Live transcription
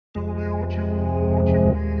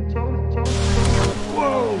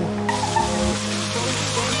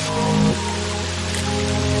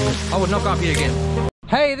would not go up here again.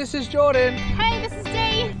 Hey, this is Jordan. Hey, this is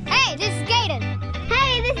Dee. Hey, this is Gaten.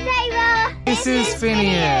 Hey, this is Ava. This is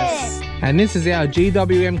Phineas. And this is our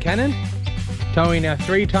GWM Cannon, towing our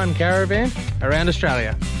 3-ton caravan around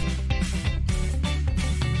Australia.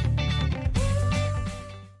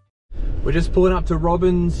 We're just pulling up to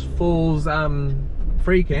Robin Falls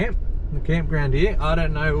free camp, the campground here. I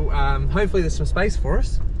don't know, hopefully there's some space for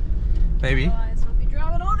us. Maybe. Guys, we'll be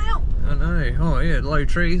driving on out. I know. Oh yeah, low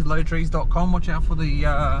trees, lowtrees.com. Watch out for the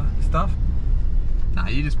stuff. Nah,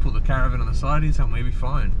 you just put the caravan on the side here somewhere, you'll be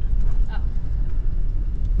fine. Oh.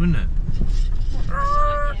 Wouldn't it?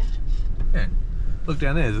 Yeah. Look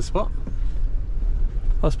down there, there's a spot.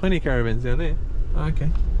 Oh, there's plenty of caravans down there. Oh, okay.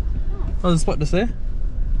 Oh, there's a spot just there.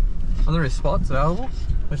 Oh, there is spots available.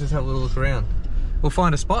 Let's just have a little look around. We'll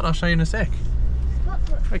find a spot, I'll show you in a sec.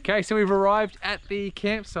 Okay, so we've arrived at the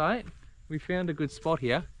campsite. We found a good spot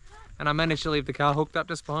here, and I managed to leave the car hooked up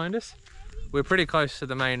just behind us. We're pretty close to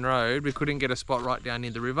the main road. We couldn't get a spot right down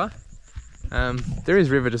near the river. There is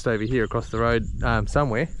river just over here across the road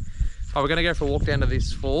somewhere. Oh, we're gonna go for a walk down to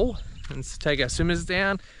this fall and take our swimmers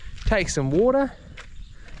down, take some water.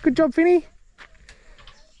 Good job, Finny.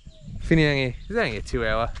 Finny is only a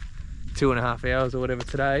 2.5 hours or whatever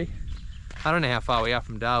today. I don't know how far we are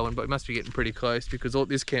from Darwin, but we must be getting pretty close because all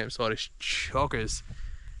this campsite is chockers.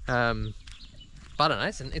 But I don't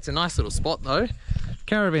know, it's a nice little spot though.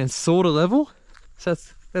 Caravan's sort of level, so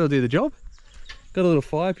that'll do the job. Got a little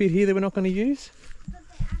fire pit here that we're not going to use.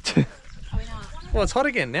 Well, it's hot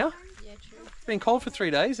again now. Yeah, true. It's been cold for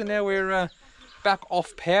 3 days and now we're back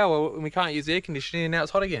off power and we can't use air conditioning and now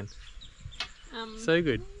it's hot again. So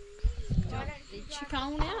good. The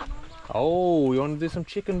chicken out. Oh, you want to do some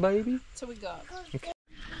chicken, baby? That's what we got. Okay.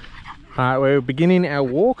 Alright, we're beginning our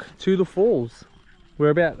walk to the falls. We're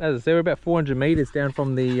about, as I said, we're about 400 meters down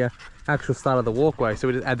from the actual start of the walkway. So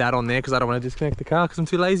we just add that on there because I don't want to disconnect the car because I'm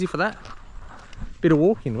too lazy for that. Bit of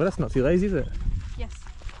walking. Well, that's not too lazy, is it? Yes.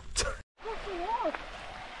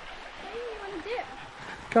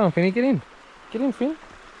 Come on, Finny, get in. Get in, Finn.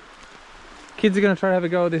 Kids are going to try to have a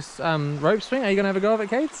go at this rope swing. Are you going to have a go of it,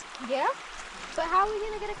 Kates? Yeah. But how are we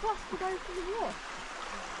going to get across to go for the walk?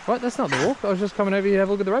 What? That's not the walk. I was just coming over here to have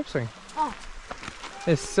a look at the rope swing. Oh.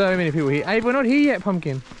 There's so many people here. Abe, we're not here yet,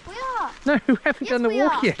 Pumpkin. We are. No, we haven't done the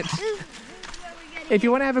walk yet. If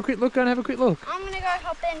you want to have a quick look, go and have a quick look. I'm going to go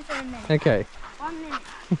hop in for a minute. Okay. 1 minute.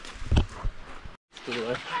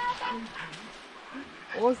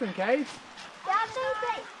 Awesome, Kate. Dad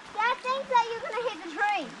thinks that you're going to hit the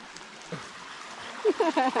tree.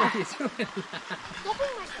 What are you doing?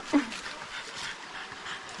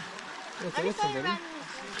 That's awesome, buddy.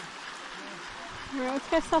 Let's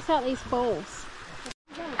go suss out these falls.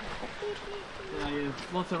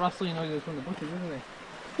 Lots of rustling noises from the bushes, isn't there?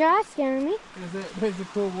 Yeah, that's scaring me. There's a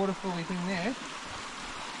cool waterfall-y thing there.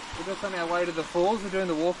 We're just on our way to the falls. We're doing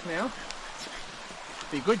the walk now.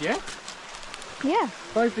 Be good, yeah? Yeah.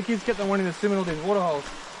 Both the kids kept on wanting to swim in all these water holes.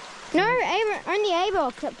 No, only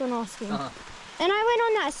Abel kept on asking. And I went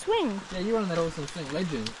on that swing. Yeah, you went on that awesome swing,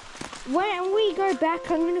 legend. When we go back,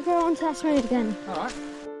 I'm going to go onto that swing again. Alright.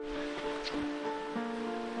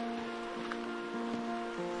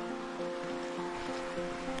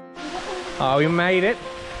 Oh, we made it.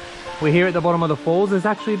 We're here at the bottom of the falls. It's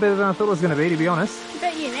actually better than I thought it was going to be honest. It's a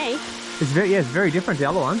bit unique. It's very different to the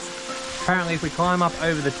other ones. Apparently if we climb up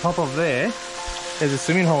over the top of there, there's a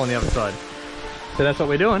swimming hole on the other side. So that's what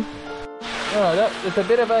we're doing. Alright, it's a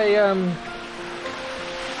bit of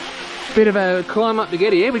a climb up to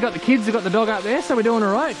get here. We got the kids, we got the dog up there, so we're doing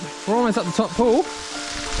alright. We're almost up the top pool.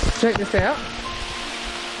 Check this out.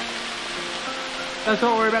 That's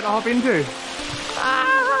what we're about to hop into.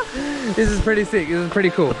 This is pretty sick. This is pretty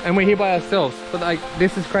cool. And we're here by ourselves. But like,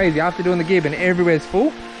 this is crazy. After doing the gib and everywhere's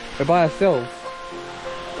full, we're by ourselves.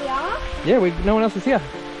 We are? Yeah, no one else is here.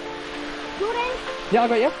 Jordan? Yeah, I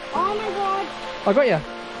got you. Oh my god. I got you.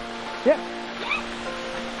 Yep.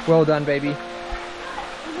 Yes. Well done, baby.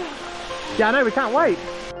 Yeah, I know, we can't wait.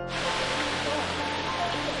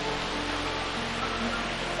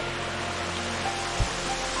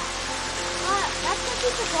 That's what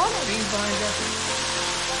people call it.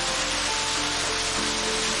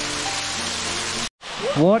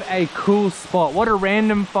 What a cool spot. What a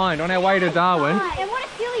random find on our way to Darwin. And what a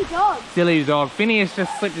silly dog. Silly dog. Phineas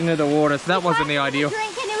just slipped into the water, so that wasn't the ideal.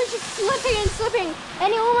 Drink and it was just slipping and slipping.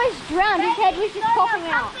 And he almost drowned. His head was just popping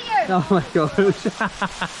out. Oh my gosh.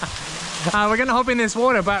 We're going to hop in this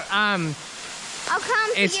water, but I'll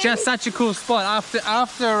come it's just such a cool spot.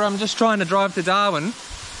 After just trying to drive to Darwin,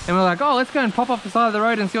 and we're like, oh, let's go and pop off the side of the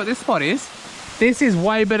road and see what this spot is. This is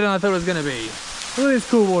way better than I thought it was going to be. Look at this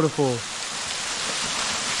cool waterfall.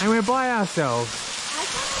 And we're by ourselves. I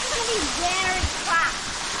thought it was going to be very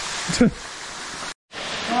fast.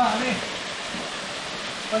 Oh, man.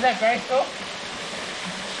 Was that graceful?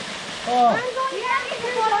 Oh. I'm going down to the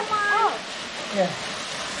waterfall. Yeah.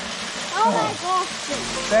 Oh my gosh.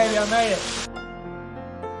 Baby, I made it.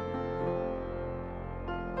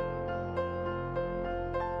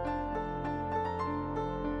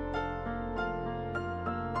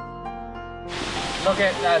 Look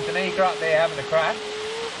at Danica up there having a crash.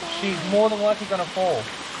 She's more than likely going to fall.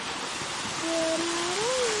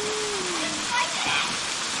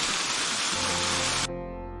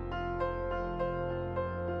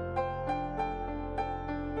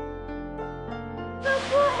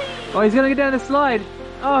 Oh, he's going to get down the slide.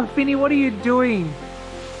 Oh, Finny, what are you doing?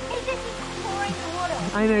 He's just pouring the water.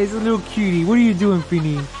 I know, he's a little cutie. What are you doing,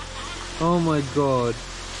 Finny? Oh my god.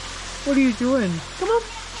 What are you doing? Come on.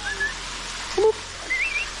 Come on.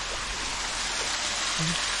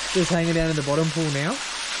 Just hanging down in the bottom pool now.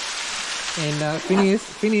 And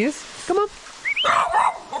Phineas, come on.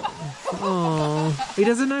 Oh, he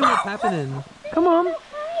doesn't know what's happening. Come on.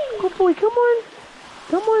 Good boy, come on.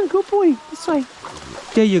 Come on, good boy. This way.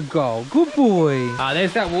 There you go. Good boy.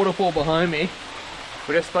 There's that waterfall behind me.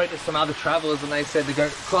 We just spoke to some other travellers and they said to go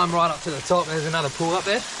climb right up to the top. There's another pool up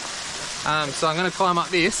there. So I'm going to climb up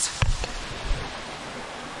this.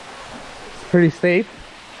 It's pretty steep.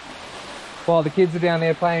 While the kids are down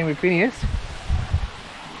there playing with Phineas.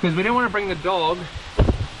 Because we don't want to bring the dog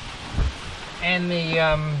and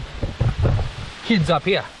the kids up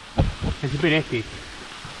here. It's a bit epic.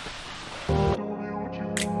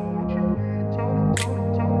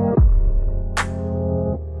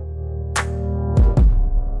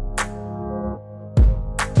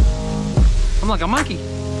 I'm like a monkey.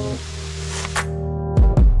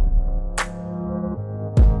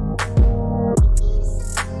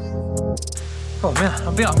 Oh man,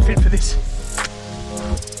 I feel I'm fit for this.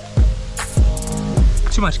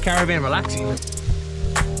 Too much caravan relaxing.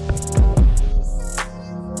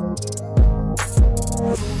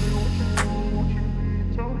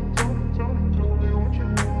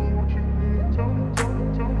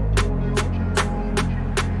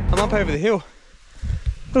 I'm up over the hill.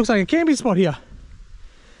 Looks like a camping spot here.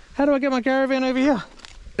 How do I get my caravan over here? I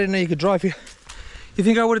didn't know you could drive here. You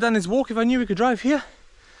think I would have done this walk if I knew we could drive here?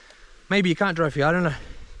 Maybe you can't drive here, I don't know.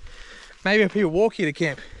 Maybe people walk here to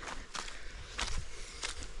camp.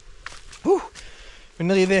 Whew, we're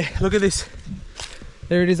nearly there. Look at this.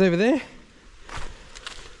 There it is over there.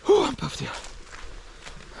 Whew, I'm puffed here.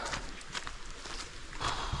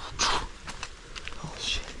 Oh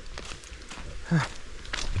shit.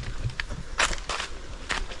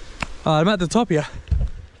 I'm at the top here.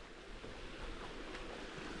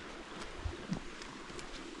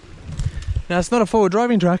 Now it's not a forward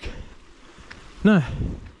driving track. No.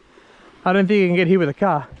 I don't think you can get here with a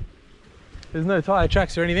car. There's no tyre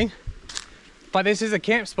tracks or anything. But this is a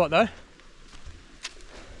camp spot though.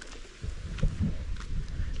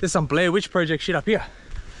 There's some Blair Witch Project shit up here.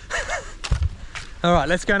 Alright,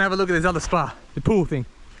 let's go and have a look at this other spa. The pool thing.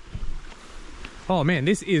 Oh man,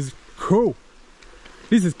 this is cool.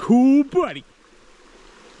 This is cool, buddy.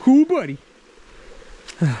 Cool, buddy.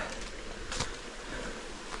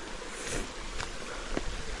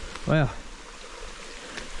 Wow.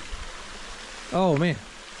 Oh man.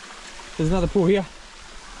 There's another pool here.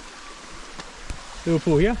 Little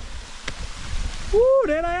pool here. Woo,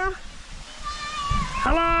 there they are.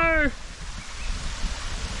 Hello.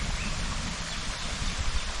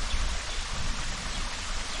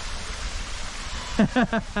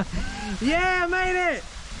 Yeah, I made it.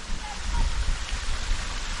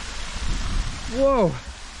 Whoa.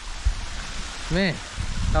 Man.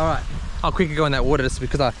 All right. I'll quickly go in that water just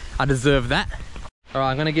because I deserve that. All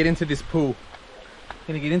right, I'm gonna get into this pool.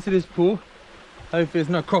 Hopefully there's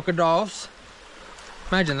no crocodiles.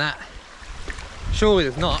 Imagine that. Surely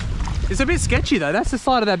there's not. It's a bit sketchy though. That's the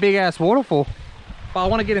side of that big ass waterfall. But I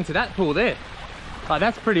want to get into that pool there. Like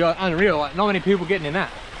that's pretty unreal. Like not many people getting in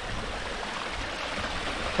that.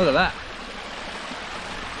 Look at that.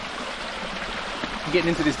 I'm getting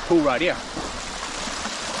into this pool right here.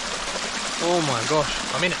 Oh my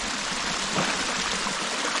gosh, I'm in it.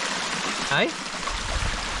 Hey?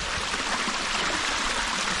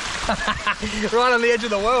 Right on the edge of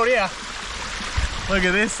the world here. Look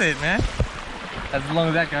at this shit, man. As long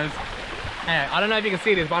as that goes. Anyway, I don't know if you can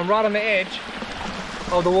see this, but I'm right on the edge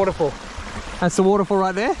of the waterfall. That's the waterfall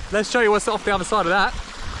right there. Let's show you what's off the other side of that.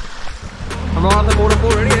 I'm right on the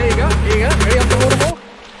waterfall, ready? There you go. Here you go. Ready up the waterfall?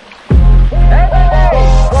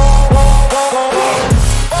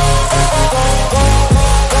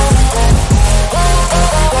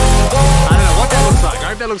 I don't know what that looks like. I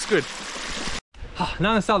hope that looks good.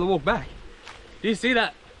 Now I'm starting to walk back. Do you see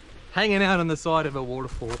that? Hanging out on the side of a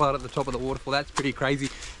waterfall, right at the top of the waterfall. That's pretty crazy.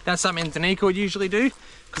 That's something Danica would usually do,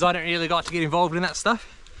 because I don't really like to get involved in that stuff.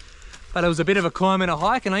 But it was a bit of a climb and a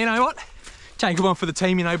hike, and you know what? Take one for the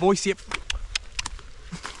team, you know, boys. Yep.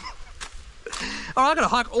 All right, I got to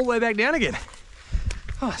hike all the way back down again.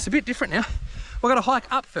 Oh, it's a bit different now. We're going to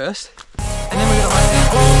hike up first, and then we're going to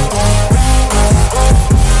hike down.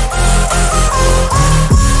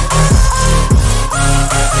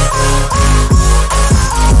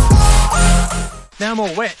 Now I'm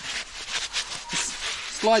all wet.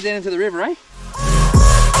 Slide down into the river, eh?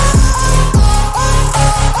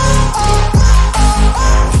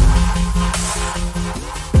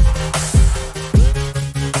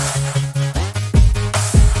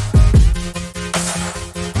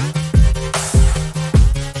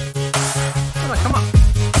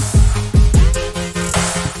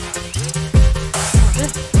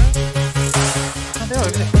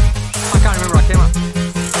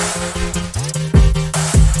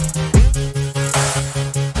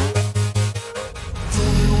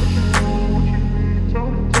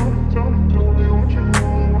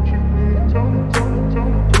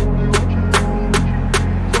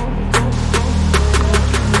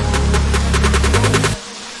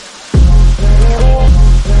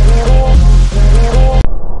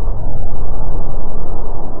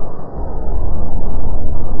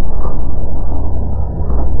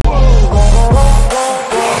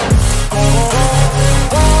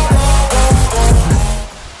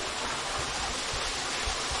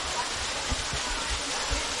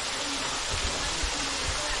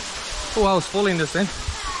 Oh, I was falling just then.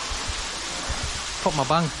 Popped my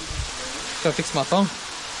bung. Gotta fix my thong.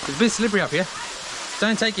 It's a bit slippery up here.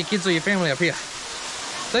 Don't take your kids or your family up here.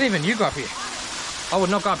 Don't even you go up here. I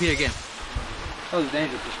would not go up here again. That was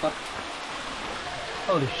dangerous as fuck.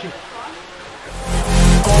 Holy shit.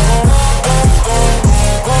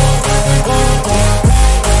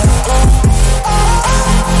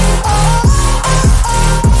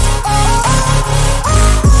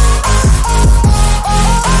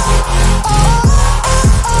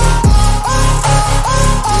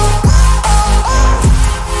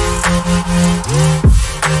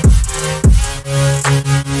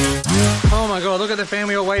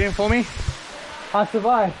 Family all waiting for me. I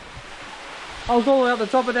survived. I was all the way up the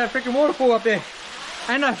top of that freaking waterfall up there,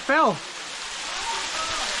 and I fell.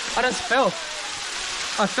 I just fell.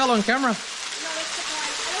 I fell on camera.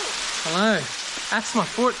 Hello. That's my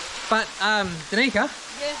foot. But Danica.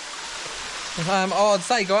 Yeah. I'd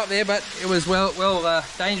say go up there, but it was well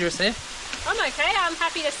dangerous there. I'm okay. I'm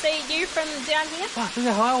happy to see you from down here. Oh, look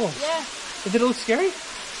how high I was. Yeah. Is it all scary?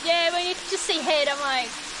 Yeah, when you just see head, I'm like.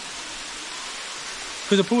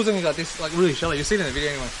 Because the pool's only like this, like really shallow. You'll see it in the video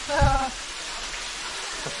anyway.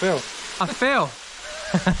 I fell.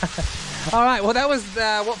 All right, well that was,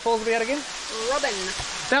 what falls are we at again? Robin.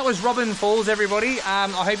 That was Robin Falls, everybody. I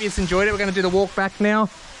hope you just enjoyed it. We're going to do the walk back now.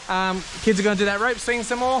 Kids are going to do that rope swing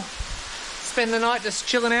some more. Spend the night just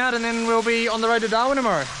chilling out, and then we'll be on the road to Darwin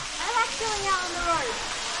tomorrow. I like chilling out on the road.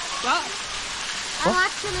 What? I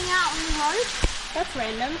like chilling out on the road. That's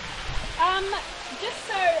random. Just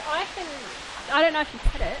so I can... I don't know if you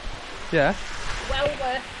said it. Yeah. Well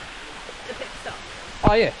worth the pit stop.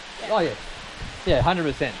 Oh yeah. Oh yeah. Yeah,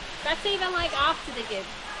 100%. That's even like after the gib.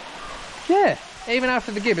 Yeah. Even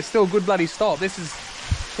after the gib, it's still a good bloody stop. This is,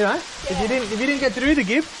 you know, yeah. if you didn't get to do the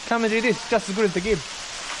gib, come and do this. Just as good as the gib.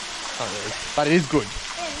 Not really, but it is good.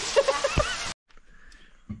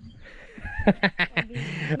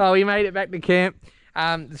 Oh, we made it back to camp.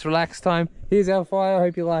 It's relax time. Here's our fire. I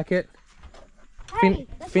hope you like it. Hey,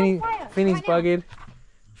 Finny's right buggered.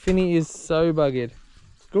 Finny is so buggered.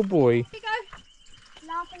 Good boy. Here you go.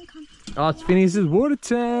 Laughing come. Oh, it's Finny's water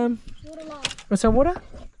time. Water laugh. What's that water?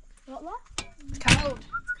 What laugh? It's cold. It's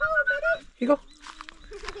cold, baby. Here you go.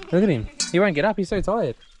 Look at him. He won't get up. He's so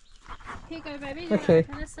tired. Here you go, baby. Okay.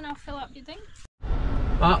 Open this and I'll fill up your thing.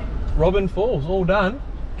 Robin Falls, all done.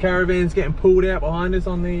 Caravan's getting pulled out behind us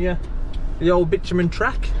on the old bitumen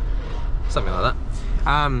track. Something like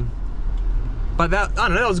that. But that, I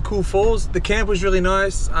don't know, that was a cool falls. The camp was really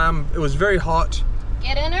nice. It was very hot.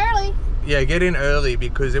 Get in early. Yeah, get in early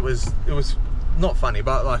because it was not funny,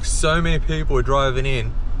 but like so many people were driving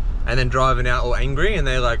in and then driving out all angry, and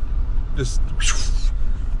they're like just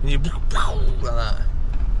like that,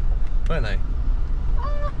 weren't they?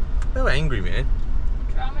 They were angry, man.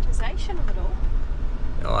 Dramatization of it all.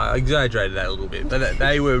 Oh, I exaggerated that a little bit, but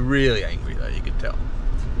they were really angry though, you could tell.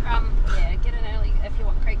 Yeah, get in early if you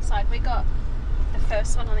want Creekside. We got the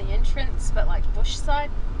first one on the entrance, but like bush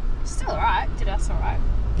side, still alright. Did us alright.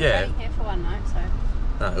 Yeah. We're waiting here for one night, so.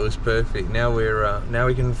 No, it was perfect. Now we're now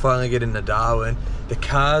we can finally get into Darwin. The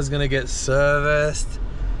car's gonna get serviced.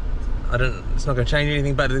 It's not gonna change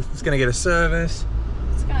anything, but it's gonna get a service.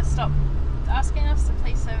 It's gonna stop asking us to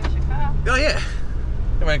please service your car. Oh yeah.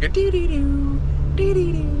 It won't go dee dee doo, dee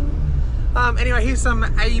dee doo. Anyway, here's some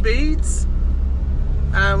A beads.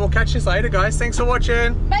 We'll catch you later, guys. Thanks for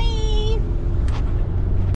watching. Bye.